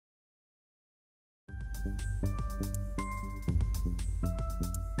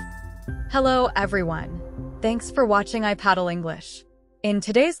Hello, everyone. Thanks for watching iPaddle English. In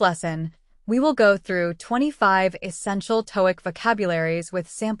today's lesson, we will go through 25 essential TOEIC vocabularies with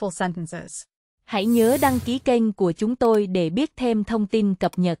sample sentences. Hãy nhớ đăng ký kênh của chúng tôi để biết thêm thông tin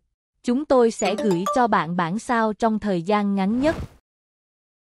cập nhật. Chúng tôi sẽ gửi cho bạn bản sao trong thời gian ngắn nhất.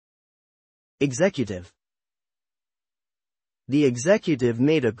 Executive. The executive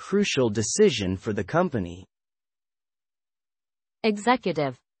made a crucial decision for the company.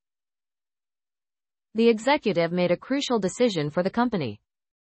 Executive. The executive made a crucial decision for the company.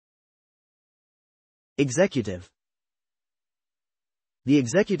 Executive. The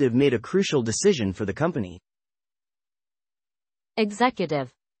executive made a crucial decision for the company.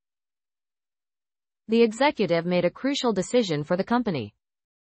 Executive. The executive made a crucial decision for the company.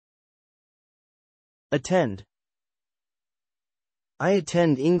 Attend. I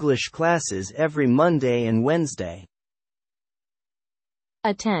attend English classes every Monday and Wednesday.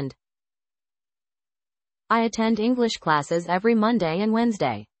 Attend. I attend English classes every Monday and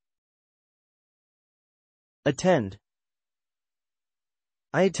Wednesday. Attend.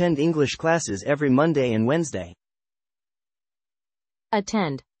 I attend English classes every Monday and Wednesday.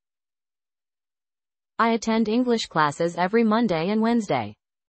 Attend. I attend English classes every Monday and Wednesday.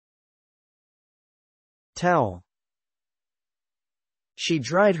 Towel. She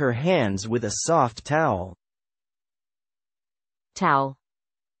dried her hands with a soft towel. Towel.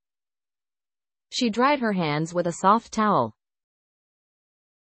 She dried her hands with a soft towel.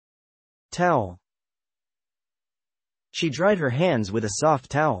 Towel. She dried her hands with a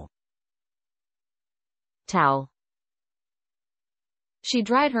soft towel. Towel. She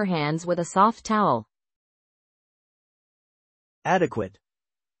dried her hands with a soft towel. Adequate.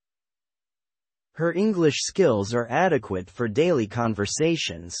 Her English skills are adequate for daily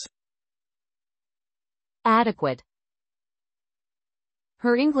conversations. Adequate.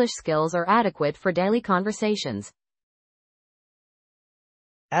 Her English skills are adequate for daily conversations.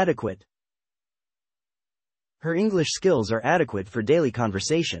 Adequate. Her English skills are adequate for daily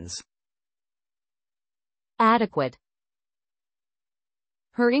conversations. Adequate.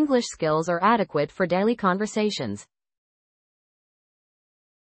 Her English skills are adequate for daily conversations.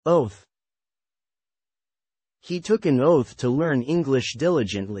 Oath. He took an oath to learn English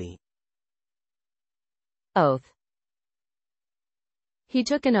diligently. Oath. He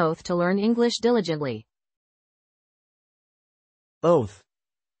took an oath to learn English diligently. Oath.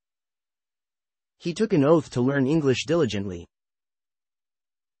 He took an oath to learn English diligently.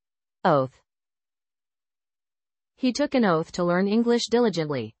 Oath. He took an oath to learn English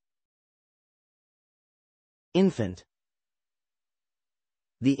diligently. Infant.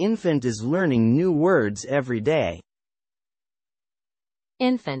 The infant is learning new words every day.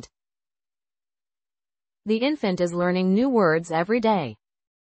 Infant. The infant is learning new words every day.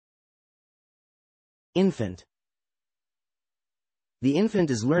 Infant. The infant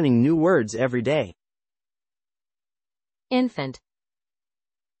is learning new words every day. Infant.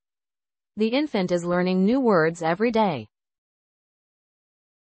 The infant is learning new words every day.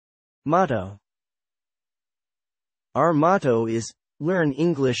 Motto. Our motto is, learn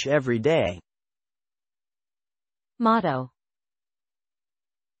English every day. Motto.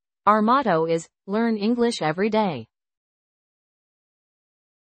 Our motto is, learn English every day.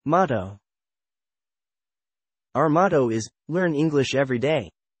 Motto. Our motto is, learn English every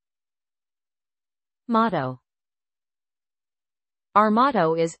day. Motto. Our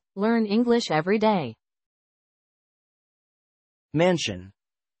motto is, learn English every day. Mansion.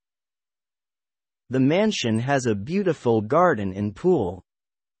 The mansion has a beautiful garden and pool.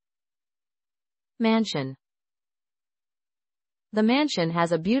 Mansion. The mansion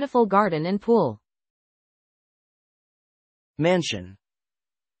has a beautiful garden and pool. Mansion.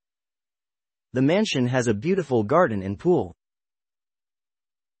 The mansion has a beautiful garden and pool.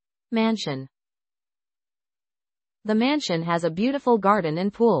 Mansion. The mansion has a beautiful garden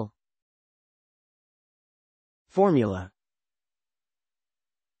and pool. Formula.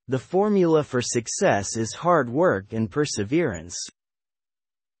 The formula for success is hard work and perseverance.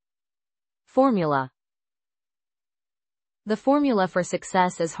 Formula. The formula for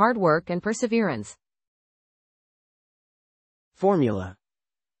success is hard work and perseverance. Formula.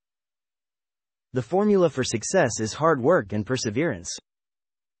 The formula for success is hard work and perseverance.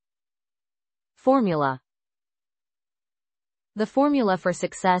 Formula. The formula for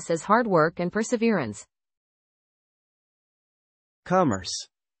success is hard work and perseverance. Commerce.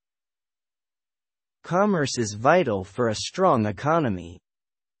 Commerce is vital for a strong economy.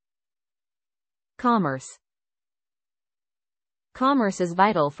 Commerce. Commerce is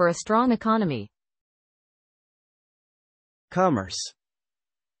vital for a strong economy. Commerce.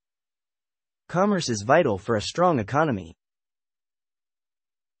 Commerce is vital for a strong economy.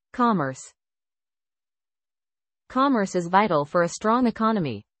 Commerce. Commerce is vital for a strong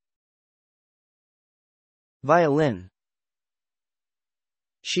economy. Violin.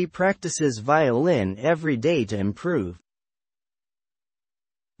 She practices violin every day to improve.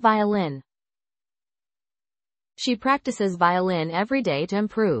 Violin. She practices violin every day to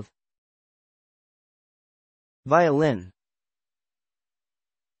improve. Violin.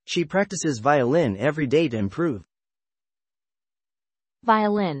 She practices violin every day to improve.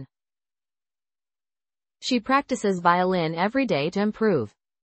 Violin. She practices violin every day to improve.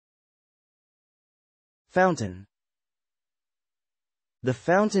 Fountain. The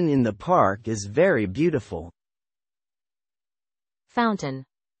fountain in the park is very beautiful. Fountain.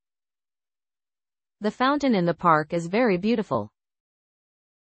 The fountain in the park is very beautiful.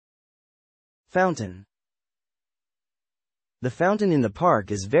 Fountain. The fountain in the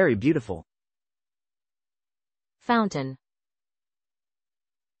park is very beautiful. Fountain.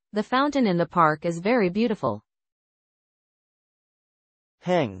 The fountain in the park is very beautiful.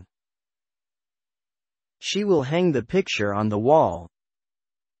 Hang. She will hang the picture on the wall.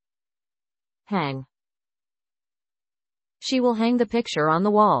 Hang. She will hang the picture on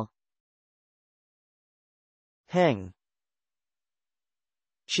the wall. Hang.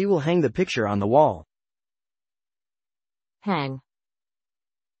 She will hang the picture on the wall. Hang.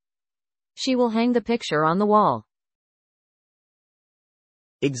 She will hang the picture on the wall.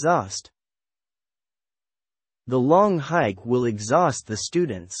 Exhaust. The long hike will exhaust the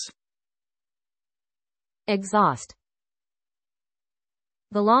students. Exhaust.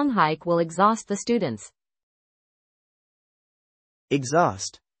 The long hike will exhaust the students.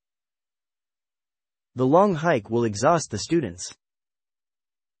 Exhaust. The long hike will exhaust the students.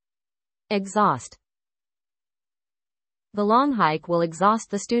 Exhaust. The long hike will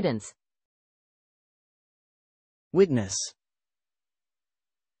exhaust the students. Witness.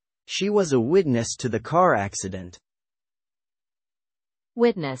 She was a witness to the car accident.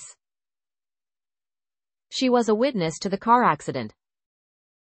 Witness. She was a witness to the car accident.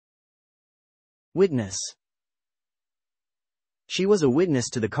 Witness. She was a witness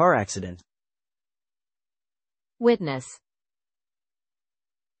to the car accident. Witness.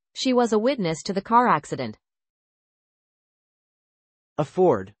 She was a witness to the car accident.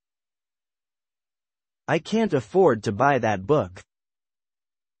 Afford. I can't afford to buy that book.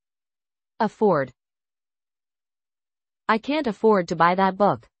 Afford. I can't afford to buy that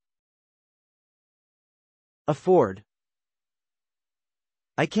book. Afford.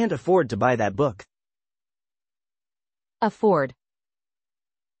 I can't afford to buy that book. Afford.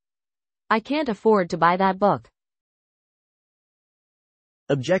 I can't afford to buy that book.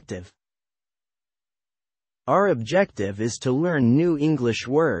 Objective. Our objective is to learn new English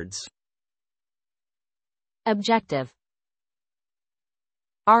words. Objective.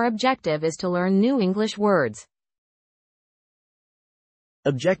 Our objective is to learn new English words.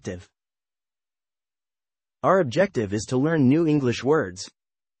 Objective. Our objective is to learn new English words.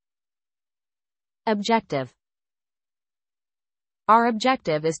 Objective. Our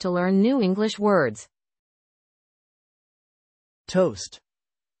objective is to learn new English words. Toast.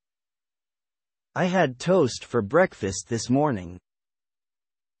 I had toast for breakfast this morning.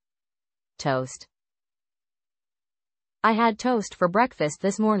 Toast. I had toast for breakfast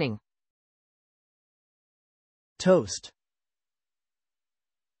this morning. Toast.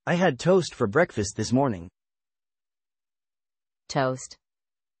 I had toast for breakfast this morning. Toast.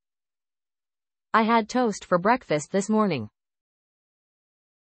 I had toast for breakfast this morning.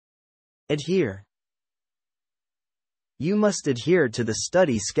 Adhere. You must adhere to the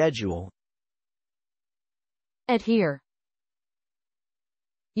study schedule. Adhere.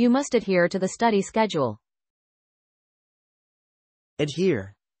 You must adhere to the study schedule.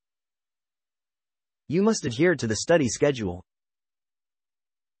 Adhere. You must adhere to the study schedule.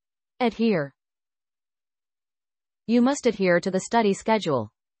 Adhere. You must adhere to the study schedule.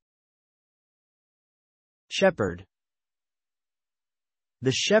 Shepherd.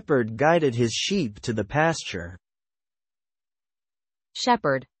 The shepherd guided his sheep to the pasture.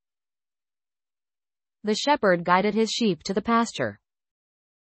 Shepherd. The shepherd guided his sheep to the pasture.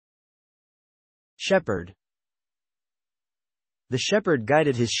 Shepherd. The shepherd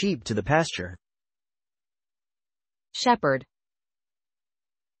guided his sheep to the pasture. Shepherd.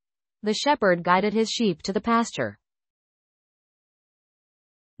 The shepherd guided his sheep to the pasture.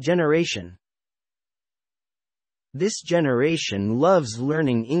 Generation. This generation loves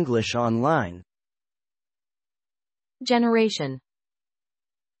learning English online. Generation.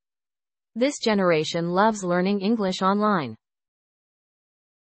 This generation loves learning English online.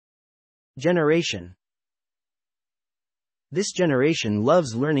 Generation. This generation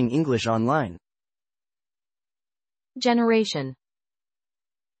loves learning English online. Generation.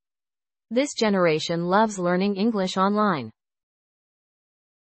 This generation loves learning English online.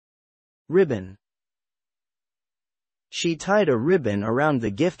 Ribbon. She tied a ribbon around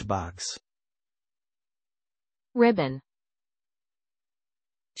the gift box. Ribbon.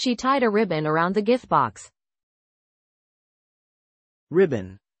 She tied a ribbon around the gift box.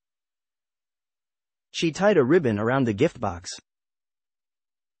 Ribbon. She tied a ribbon around the gift box.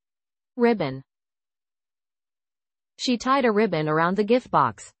 Ribbon. She tied a ribbon around the gift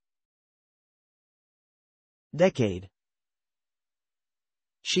box. Decade.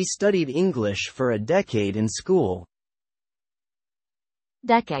 She studied English for a decade in school.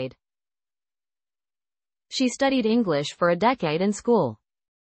 Decade. She studied English for a decade in school.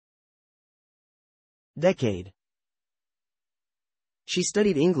 Decade. She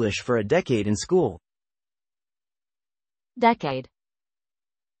studied English for a decade in school. Decade.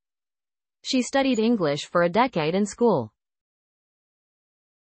 She studied English for a decade in school.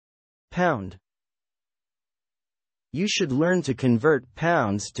 Pound. You should learn to convert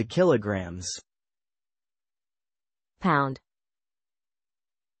pounds to kilograms. Pound.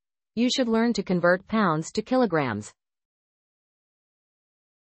 You should learn to convert pounds to kilograms.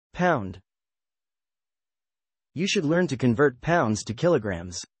 Pound. You should learn to convert pounds to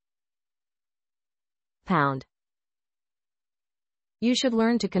kilograms. Pound. You should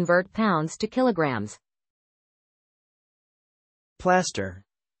learn to convert pounds to kilograms. Plaster.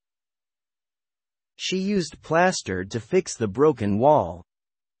 She used plaster to fix the broken wall.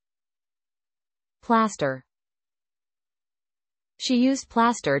 Plaster. She used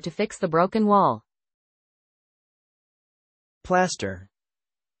plaster to fix the broken wall. Plaster.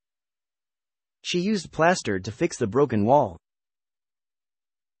 She used plaster to fix the broken wall.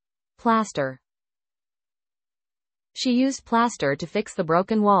 Plaster. She used plaster to fix the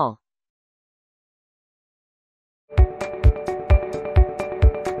broken wall.